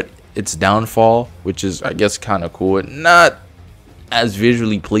Soren, but its downfall, which is, I guess, kind of cool. Not as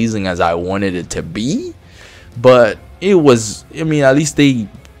visually pleasing as I wanted it to be, but it was, I mean, at least they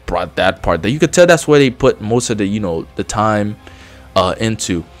brought that part that you could tell that's where they put most of the, you know, the time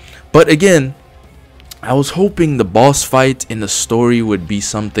into. But again, I was hoping the boss fight in the story would be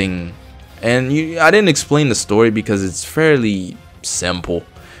something, and I didn't explain the story because it's fairly simple.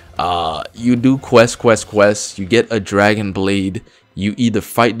 You do quests, you get a dragon blade, you either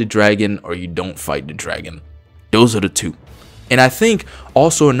fight the dragon or you don't fight the dragon. Those are the two. And I think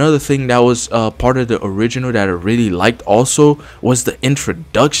also another thing that was part of the original that I really liked also was the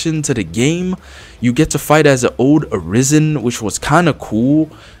introduction to the game. You get to fight as an old Arisen, which was kind of cool.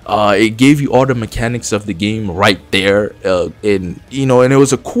 It gave you all the mechanics of the game right there, and you know, and it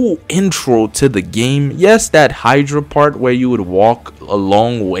was a cool intro to the game. Yes, that Hydra part where you would walk a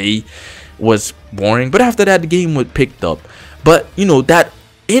long way was boring, but after that the game was picked up. But you know, that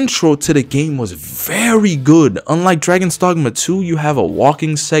intro to the game was very good. Unlike Dragon's Dogma 2, you have a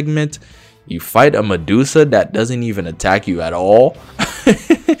walking segment. You fight a Medusa that doesn't even attack you at all.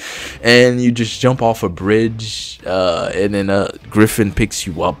 And you just jump off a bridge, and then a griffin picks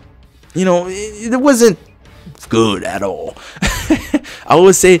you up. You know, it wasn't good at all. I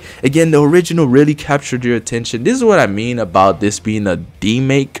would say, again, the original really captured your attention. This is what I mean about this being a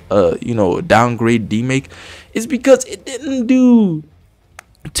demake, you know, a downgrade demake. Is because it didn't do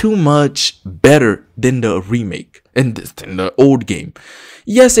too much better than the remake and the old game.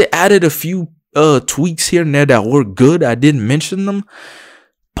 Yes, it added a few tweaks here and there that were good. I didn't mention them,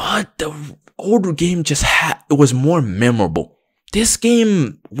 but the older game just was more memorable. This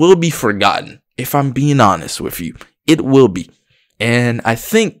game will be forgotten, if I'm being honest with you. It will be. And I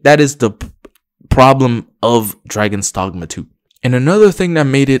think that is the problem of Dragon's Dogma 2. And another thing that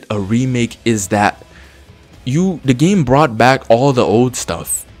made it a remake is that the game brought back all the old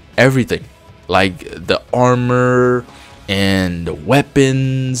stuff. Everything. Like the armor and the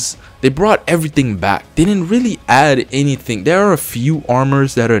weapons. They brought everything back. They didn't really add anything. There are a few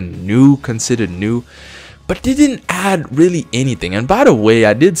armors that are new, considered new, but they didn't add really anything. And by the way,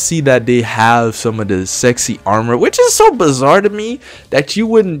 I did see that they have some of the sexy armor, which is so bizarre to me that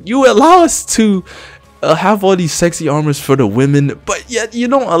you allow us to have all these sexy armors for the women, but yet you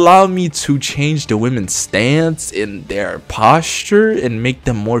don't allow me to change the women's stance in their posture and make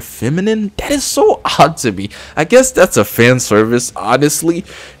them more feminine. That is so odd to me. I guess that's a fan service, honestly,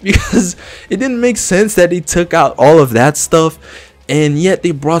 because it didn't make sense that they took out all of that stuff and yet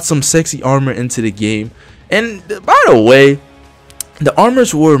they brought some sexy armor into the game. And by the way, the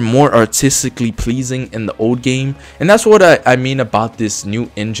armors were more artistically pleasing in the old game, and that's what I mean about this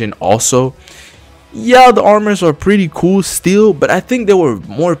new engine also. Yeah, the armors are pretty cool still, but I think they were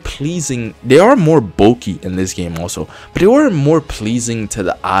more pleasing. They are more bulky in this game also, but they were more pleasing to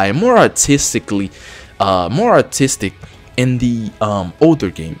the eye, more artistic in the older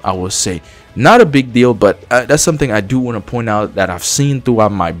game, I will say. Not a big deal, but that's something I do want to point out that I've seen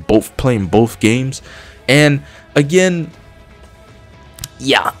throughout my playing both games. And again,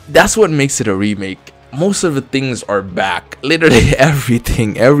 yeah, that's what makes it a remake. Most of the things are back. Literally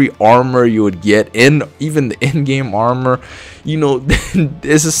everything, every armor you would get, and even the in-game armor, you know,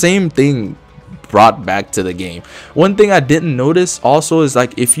 it's the same thing brought back to the game. One thing I didn't notice also is,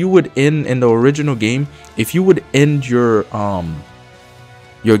 like, if you would end in the original game, if you would end your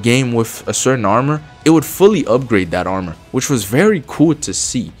game with a certain armor, it would fully upgrade that armor, which was very cool to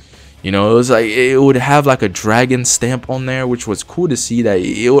see. You know, it was like it would have like a dragon stamp on there, which was cool to see that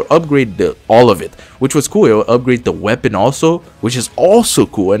it would upgrade all of it, which was cool. It would upgrade the weapon also, which is also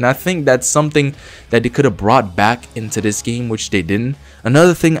cool. And I think that's something that they could have brought back into this game, which they didn't.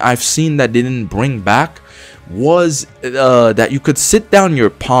 Another thing I've seen that they didn't bring back was that you could sit down your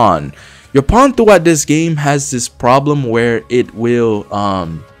pawn. Your pawn throughout this game has this problem where it will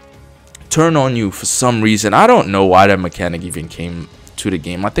turn on you for some reason. I don't know why that mechanic even came to the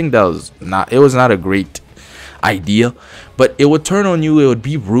game. I think that was not a great idea, but it would turn on you. It would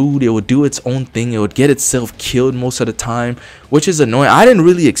be rude. It would do its own thing. It would get itself killed most of the time, which is annoying. I didn't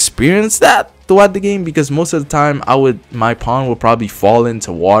really experience that throughout the game because most of the time my pawn would probably fall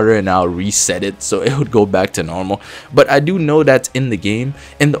into water and I'll reset it so it would go back to normal. But I do know that's in the game.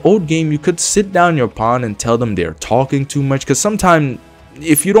 In the old game, you could sit down your pawn and tell them they're talking too much, because sometimes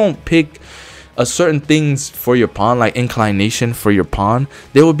if you don't pick certain things for your pawn, like inclination for your pawn,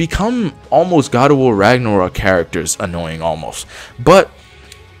 they will become almost God of War Ragnarok characters, annoying almost. But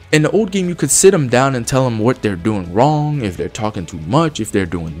in the old game, you could sit them down and tell them what they're doing wrong, if they're talking too much, if they're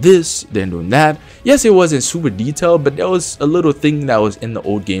doing this, they're doing that. Yes, it wasn't super detailed, but there was a little thing that was in the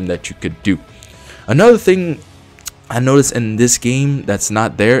old game that you could do. Another thing I noticed in this game that's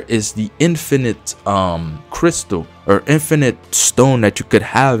not there is the infinite crystal or infinite stone that you could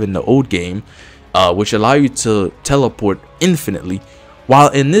have in the old game, which allow you to teleport infinitely, while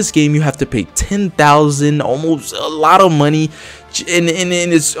in this game you have to pay 10,000, almost a lot of money, and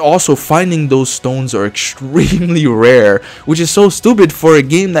it's also finding those stones are extremely rare, which is so stupid for a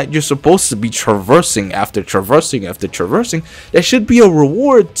game that you're supposed to be traversing after traversing after traversing. There should be a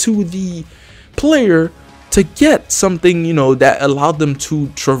reward to the player to get something, you know, that allowed them to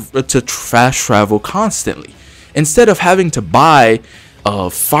fast travel constantly, instead of having to buy a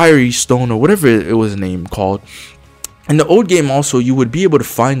fiery stone or whatever it was named called. In the old game also, you would be able to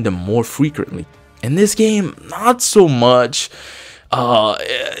find them more frequently. In this game, not so much.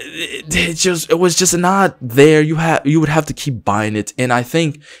 it was just not there. You would have to keep buying it. And I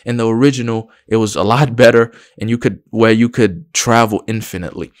think in the original it was a lot better, and you could travel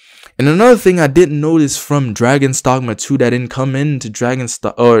infinitely. And another thing I didn't notice from Dragon's Dogma 2 that didn't come into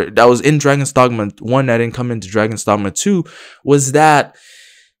that was in Dragon's Dogma 1 that didn't come into Dragon's Dogma 2 was that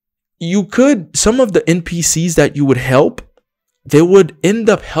some of the NPCs that you would help, they would end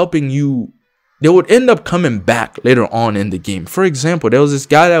up helping you. They would end up coming back later on in the game. For example, there was this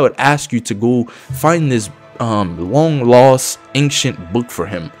guy that would ask you to go find this long lost ancient book for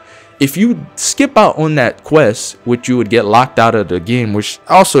him. If you skip out on that quest, which you would get locked out of the game, which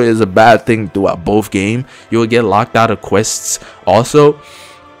also is a bad thing throughout both games. You would get locked out of quests also.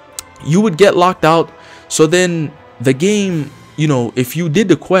 You would get locked out. So then the game, you know, if you did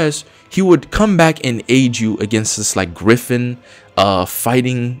the quest, he would come back and aid you against this like griffin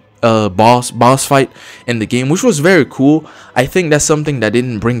fighting boss fight in the game, which was very cool. I think that's something that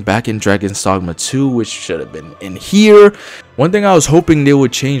didn't bring back in Dragon's Dogma 2, which should have been in here. One thing I was hoping they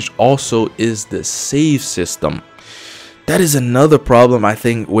would change also is the save system. That is another problem I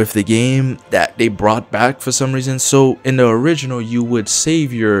think with the game that they brought back for some reason. So in the original, you would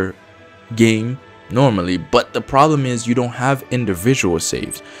save your game normally, but the problem is you don't have individual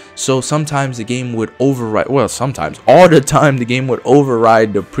saves. So sometimes the game would override, well, sometimes all the time the game would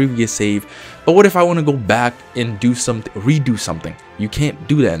override the previous save. But what if I want to go back and do something, redo something? You can't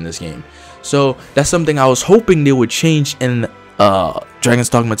do that in this game. So that's something I was hoping they would change in Dragon's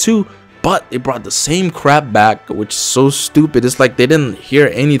Dogma 2, but they brought the same crap back, which is so stupid. It's like they didn't hear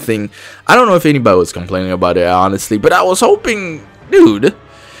anything. I don't know if anybody was complaining about it, honestly, but I was hoping, dude,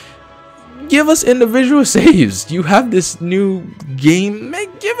 give us individual saves. You have this new game,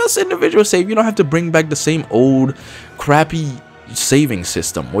 give us individual save. You don't have to bring back the same old crappy saving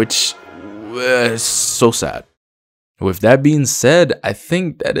system, which is so sad. With that being said, I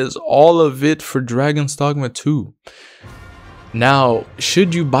think that is all of it for Dragon's Dogma 2. Now,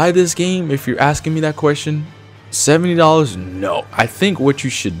 should you buy this game? If you're asking me that question, $70? No. I think what you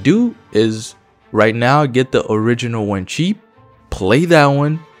should do is right now get the original one cheap, play that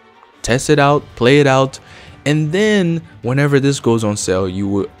one, test it out, play it out, and then whenever this goes on sale,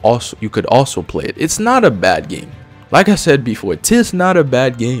 you could also play it. It's not a bad game. Like I said before, it is not a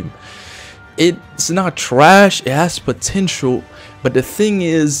bad game. It's not trash. It has potential, but the thing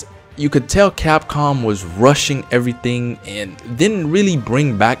is, you could tell Capcom was rushing everything and didn't really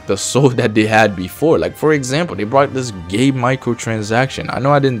bring back the soul that they had before. Like, for example, they brought this gay microtransaction. I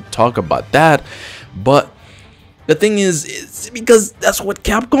know I didn't talk about that, but the thing is, it's because that's what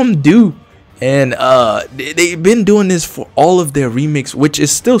Capcom do. And they've been doing this for all of their remakes, which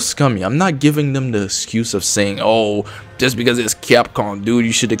is still scummy. I'm not giving them the excuse of saying, oh, just because it's Capcom, dude,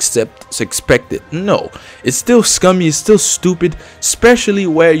 you should expect it. No, it's still scummy, it's still stupid, especially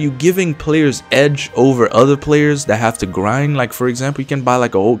where you're giving players edge over other players that have to grind. Like, for example, you can buy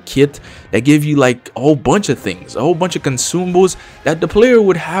like a whole kit that give you like a whole bunch of things, a whole bunch of consumables that the player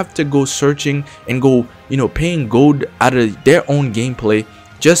would have to go searching and go, you know, paying gold out of their own gameplay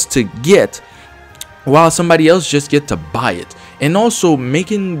just to get, while somebody else just get to buy it. And also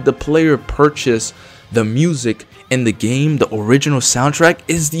making the player purchase the music in the game, the original soundtrack,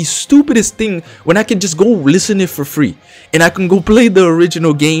 is the stupidest thing when I can just go listen it for free and I can go play the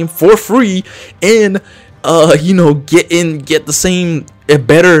original game for free and you know, get the same, a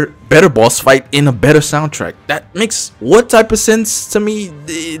better boss fight in a better soundtrack. That makes what type of sense to me?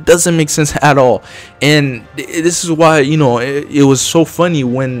 It doesn't make sense at all. And this is why, you know, it was so funny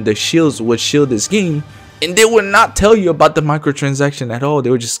when the shields would shield this game and they would not tell you about the microtransaction at all. They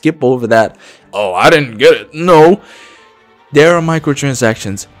would just skip over that. Oh, I didn't get it. No, there are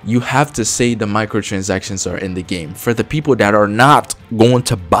microtransactions. You have to say the microtransactions are in the game. For the people that are not going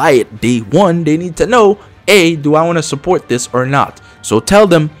to buy it day one, they need to know, A, do I want to support this or not? So tell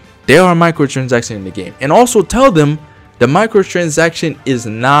them there are microtransactions in the game, and also tell them the microtransaction is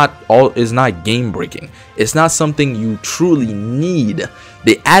not game breaking. It's not something you truly need.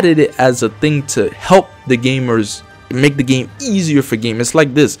 They added it as a thing to help the gamers, make the game easier for gamers. It's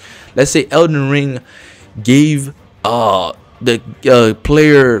like this. Let's say Elden Ring gave the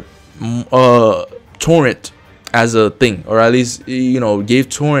player torrent as a thing, or at least, you know, gave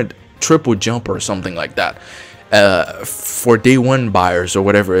torrent triple jump or something like that for day one buyers or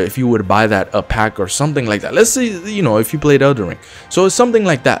whatever. If you would buy that a pack or something like that, let's say, you know, if you played Elden Ring, so it's something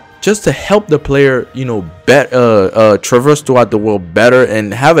like that, just to help the player, you know, traverse throughout the world better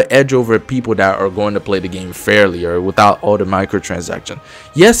and have an edge over people that are going to play the game fairly or without all the microtransactions.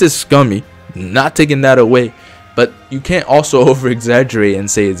 Yes, it's scummy, not taking that away, but you can't also over exaggerate and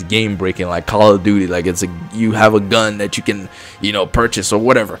say it's game breaking like Call of Duty, like it's you have a gun that you can, you know, purchase or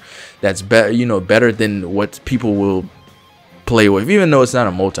whatever. That's better, you know, better than what people will play with, even though it's not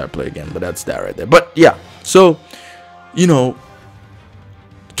a multiplayer game. But that's that right there. But yeah, so you know,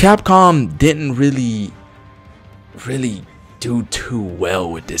 Capcom didn't really do too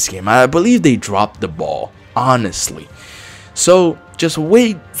well with this game. I believe they dropped the ball, honestly. So just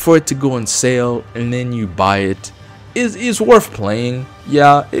wait for it to go on sale and then you buy it. It's worth playing.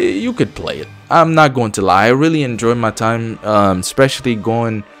 Yeah, you could play it. I'm not going to lie. I really enjoyed my time, especially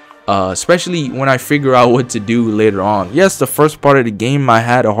when I figure out what to do later on. Yes, the first part of the game I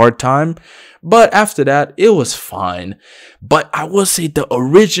had a hard time, but after that it was fine. But I will say the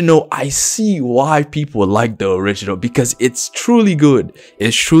original, I see why people like the original, because it's truly good.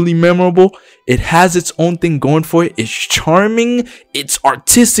 It's truly memorable. It has its own thing going for it. It's charming. It's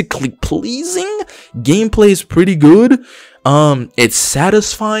artistically pleasing. Gameplay is pretty good. It's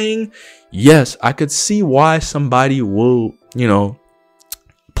satisfying. Yes, I could see why somebody will, you know,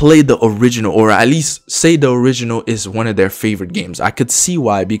 play the original, or at least say the original is one of their favorite games. I could see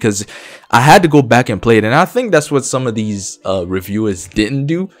why, because I had to go back and play it, and I think that's what some of these reviewers didn't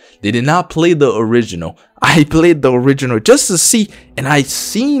do. They did not play the original. I played the original just to see, and I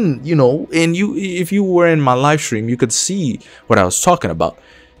seen, you know, and if you were in my live stream, you could see what I was talking about.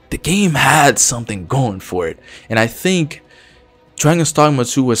 The game had something going for it, and I think Dragon's Dogma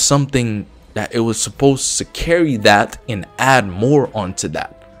 2 was something that it was supposed to carry that and add more onto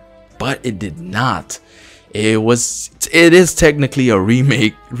that. But it did not. It is technically a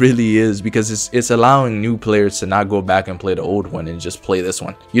remake, really is, because it's allowing new players to not go back and play the old one and just play this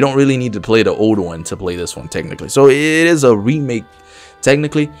one. You don't really need to play the old one to play this one technically. So it is a remake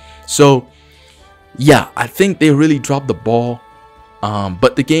technically. So yeah, I think they really dropped the ball.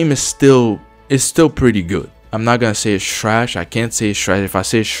 But the game is still pretty good. I'm not gonna say it's trash. I can't say it's trash. If I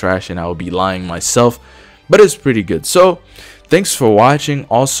say it's trash, and I will be lying myself. But it's pretty good. So thanks for watching.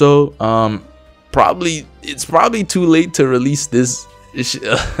 Also, it's probably too late to release this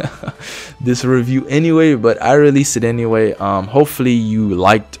this review anyway, but I released it anyway. Hopefully you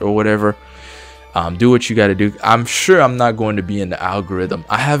liked or whatever. Do what you gotta do. I'm sure I'm not going to be in the algorithm.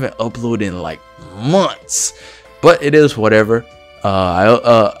 I haven't uploaded in like months, but it is whatever.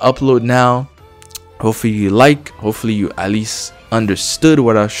 I upload now. Hopefully you like. Hopefully you at least understood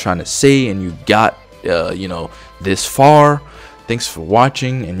what I was trying to say, and you got you know, this far. Thanks for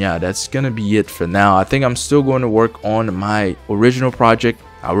watching, and yeah, that's gonna be it for now. I think I'm still going to work on my original project.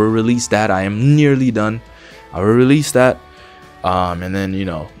 I will release that. I am nearly done. I will release that, and then, you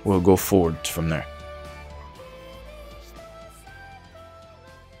know, we'll go forward from there.